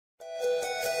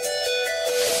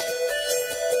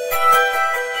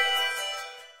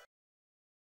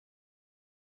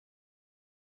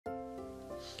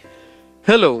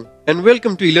Hello and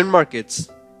welcome to Learn Markets.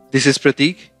 This is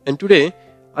Pratik and today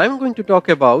I am going to talk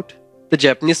about the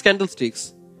Japanese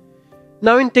candlesticks.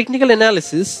 Now in technical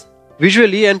analysis,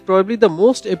 visually and probably the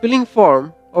most appealing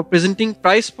form of presenting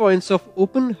price points of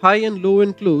open, high and low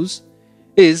and close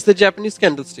is the Japanese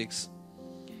candlesticks.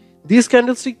 These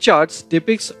candlestick charts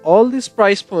depicts all these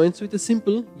price points with a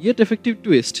simple yet effective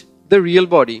twist, the real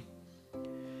body.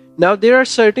 Now there are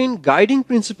certain guiding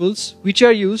principles which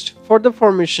are used for the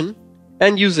formation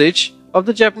and usage of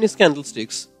the Japanese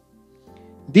candlesticks.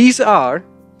 These are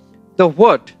the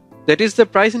what, that is the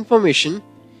price information,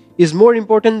 is more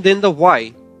important than the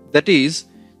why, that is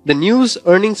the news,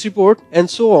 earnings report and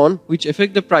so on which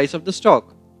affect the price of the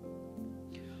stock.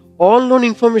 All known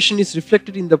information is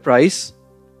reflected in the price.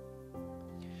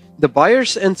 The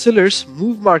buyers and sellers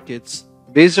move markets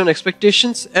based on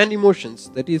expectations and emotions,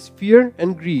 that is fear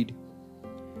and greed.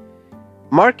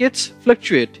 Markets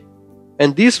fluctuate,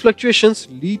 and these fluctuations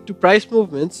lead to price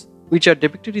movements which are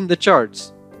depicted in the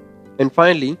charts. And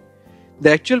finally,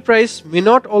 the actual price may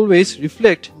not always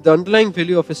reflect the underlying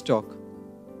value of a stock.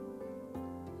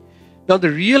 Now the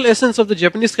real essence of the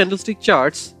Japanese candlestick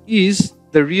charts is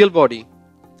the real body,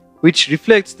 which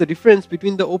reflects the difference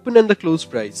between the open and the close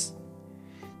price.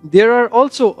 There are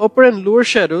also upper and lower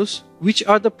shadows which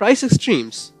are the price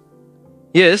extremes.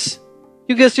 Yes,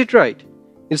 you guessed it right.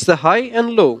 It's the high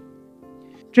and low.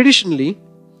 Traditionally,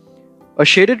 a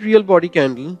shaded real body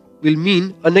candle will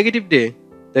mean a negative day,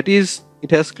 that is,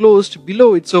 it has closed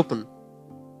below its open.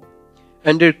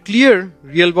 And a clear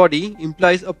real body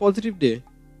implies a positive day,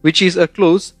 which is a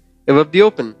close above the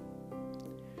open.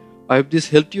 I hope this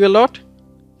helped you a lot.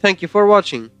 Thank you for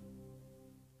watching.